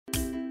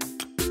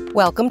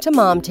Welcome to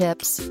Mom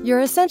Tips, your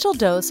essential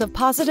dose of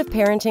positive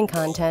parenting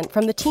content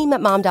from the team at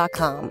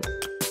mom.com.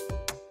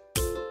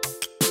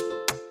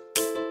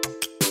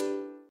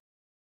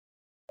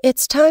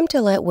 It's time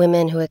to let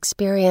women who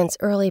experience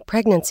early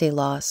pregnancy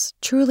loss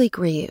truly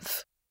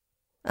grieve.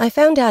 I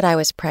found out I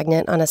was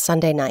pregnant on a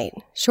Sunday night,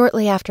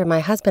 shortly after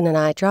my husband and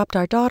I dropped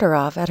our daughter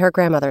off at her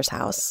grandmother's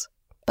house.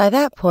 By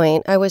that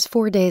point, I was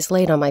 4 days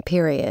late on my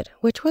period,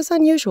 which was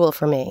unusual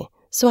for me,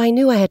 so I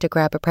knew I had to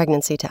grab a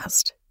pregnancy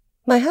test.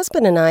 My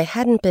husband and I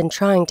hadn't been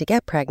trying to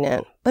get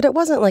pregnant, but it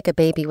wasn't like a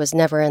baby was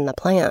never in the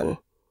plan.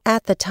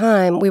 At the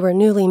time, we were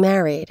newly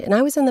married, and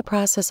I was in the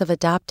process of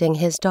adopting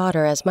his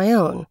daughter as my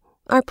own.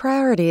 Our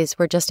priorities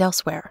were just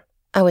elsewhere.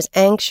 I was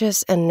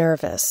anxious and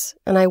nervous,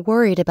 and I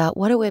worried about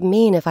what it would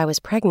mean if I was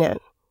pregnant.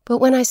 But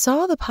when I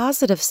saw the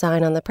positive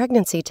sign on the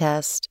pregnancy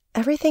test,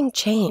 everything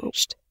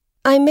changed.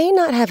 I may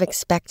not have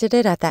expected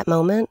it at that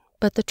moment,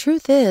 but the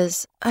truth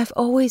is, I've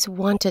always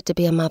wanted to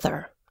be a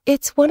mother.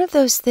 It's one of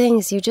those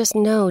things you just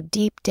know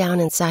deep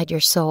down inside your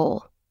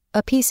soul,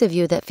 a piece of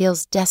you that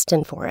feels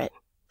destined for it.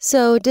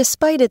 So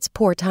despite its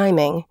poor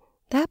timing,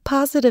 that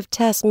positive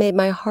test made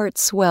my heart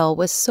swell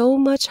with so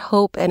much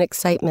hope and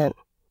excitement.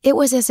 It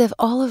was as if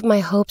all of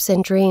my hopes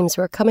and dreams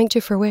were coming to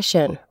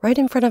fruition right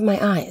in front of my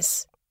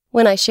eyes.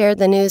 When I shared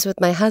the news with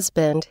my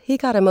husband, he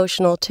got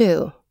emotional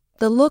too.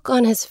 The look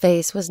on his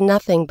face was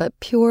nothing but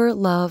pure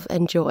love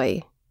and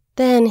joy.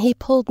 Then he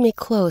pulled me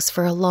close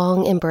for a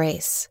long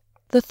embrace.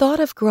 The thought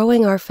of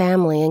growing our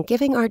family and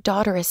giving our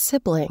daughter a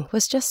sibling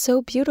was just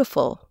so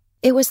beautiful.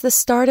 It was the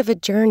start of a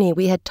journey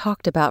we had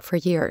talked about for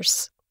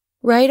years.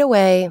 Right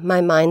away,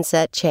 my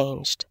mindset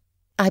changed.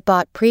 I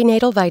bought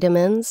prenatal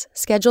vitamins,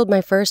 scheduled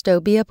my first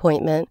OB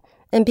appointment,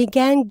 and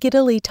began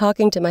giddily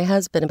talking to my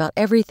husband about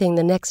everything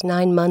the next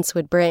 9 months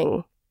would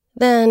bring.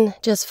 Then,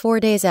 just 4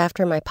 days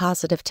after my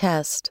positive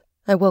test,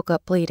 I woke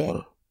up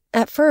bleeding.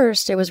 At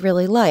first, it was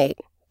really light,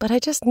 but I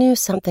just knew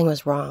something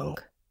was wrong.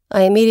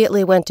 I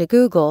immediately went to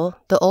Google,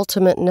 the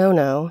ultimate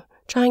no-no,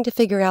 trying to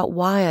figure out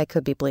why I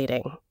could be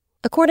bleeding.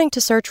 According to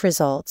search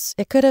results,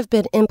 it could have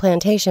been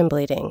implantation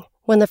bleeding,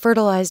 when the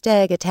fertilized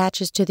egg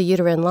attaches to the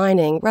uterine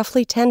lining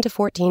roughly 10 to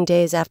 14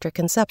 days after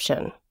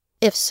conception.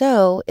 If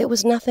so, it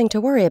was nothing to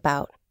worry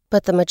about,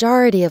 but the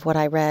majority of what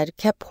I read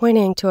kept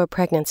pointing to a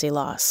pregnancy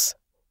loss.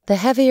 The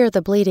heavier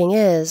the bleeding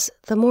is,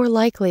 the more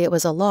likely it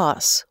was a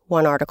loss,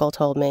 one article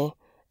told me,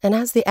 and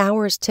as the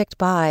hours ticked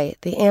by,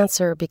 the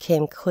answer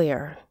became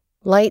clear.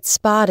 Light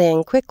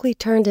spotting quickly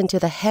turned into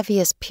the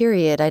heaviest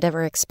period I'd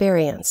ever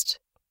experienced.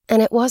 And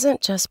it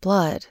wasn't just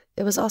blood,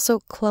 it was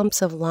also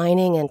clumps of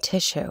lining and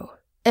tissue.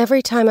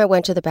 Every time I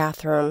went to the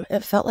bathroom,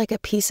 it felt like a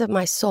piece of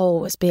my soul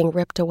was being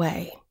ripped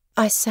away.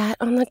 I sat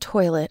on the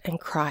toilet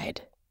and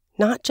cried.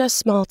 Not just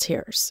small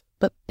tears,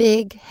 but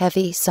big,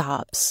 heavy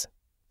sobs.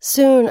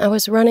 Soon, I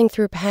was running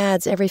through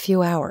pads every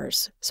few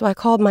hours, so I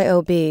called my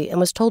OB and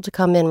was told to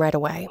come in right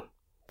away.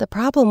 The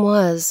problem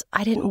was,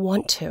 I didn't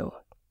want to.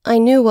 I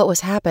knew what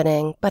was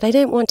happening, but I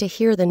didn't want to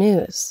hear the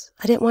news.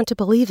 I didn't want to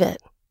believe it.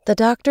 The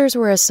doctors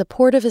were as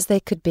supportive as they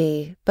could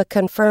be, but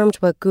confirmed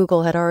what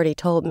Google had already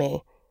told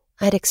me.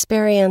 I'd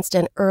experienced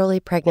an early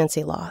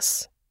pregnancy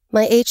loss.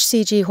 My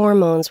HCG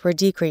hormones were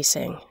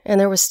decreasing, and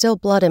there was still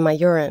blood in my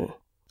urine.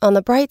 On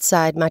the bright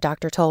side, my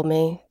doctor told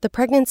me, the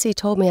pregnancy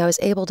told me I was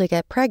able to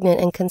get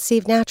pregnant and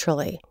conceive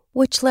naturally,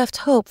 which left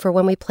hope for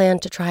when we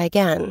planned to try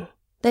again.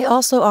 They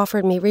also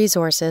offered me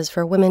resources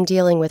for women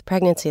dealing with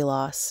pregnancy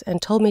loss and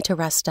told me to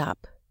rest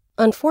up.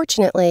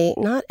 Unfortunately,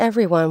 not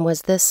everyone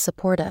was this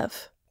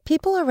supportive.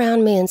 People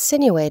around me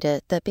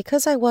insinuated that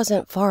because I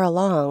wasn't far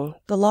along,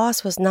 the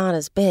loss was not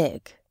as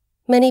big.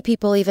 Many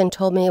people even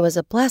told me it was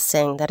a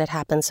blessing that it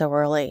happened so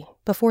early,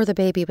 before the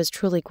baby was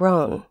truly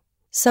grown.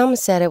 Some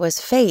said it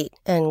was fate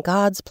and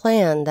God's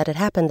plan that it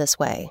happened this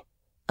way.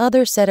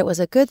 Others said it was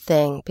a good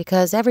thing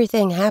because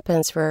everything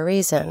happens for a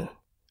reason.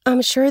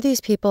 I'm sure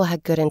these people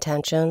had good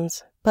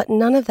intentions, but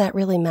none of that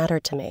really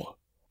mattered to me.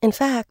 In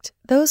fact,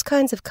 those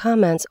kinds of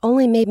comments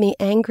only made me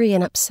angry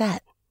and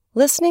upset.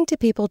 Listening to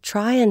people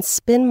try and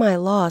spin my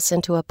loss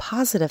into a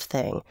positive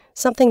thing,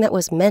 something that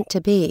was meant to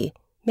be,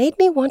 made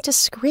me want to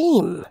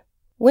scream.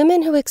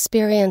 Women who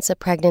experience a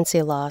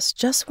pregnancy loss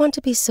just want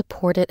to be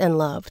supported and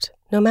loved,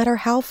 no matter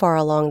how far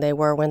along they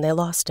were when they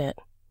lost it.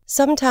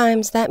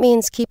 Sometimes that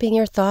means keeping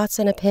your thoughts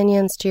and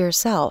opinions to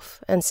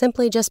yourself and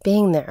simply just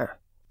being there.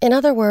 In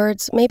other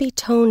words, maybe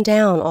tone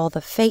down all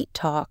the fate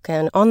talk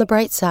and on the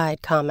bright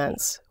side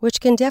comments,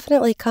 which can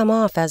definitely come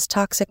off as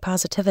toxic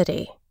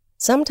positivity.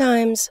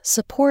 Sometimes,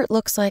 support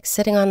looks like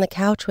sitting on the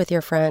couch with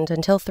your friend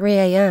until 3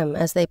 a.m.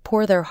 as they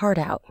pour their heart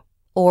out.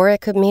 Or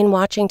it could mean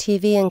watching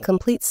TV in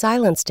complete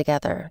silence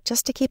together,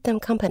 just to keep them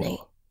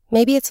company.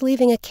 Maybe it's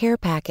leaving a care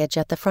package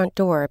at the front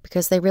door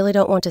because they really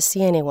don't want to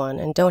see anyone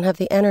and don't have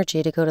the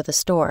energy to go to the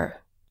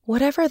store.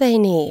 Whatever they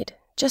need,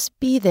 just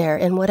be there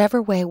in whatever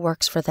way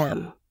works for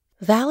them.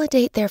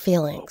 Validate their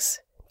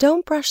feelings.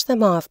 Don't brush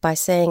them off by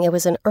saying it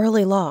was an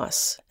early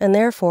loss, and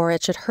therefore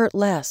it should hurt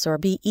less or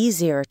be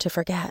easier to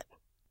forget.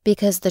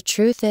 Because the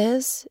truth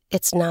is,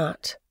 it's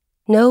not.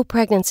 No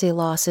pregnancy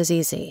loss is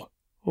easy.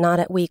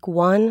 Not at week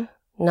 1,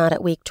 Not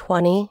at week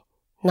 20.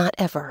 Not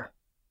ever.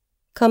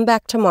 Come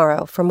back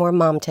tomorrow for more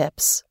mom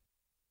tips.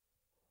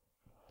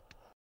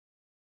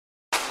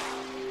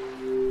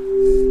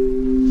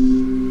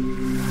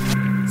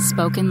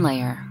 Spoken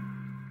Layer.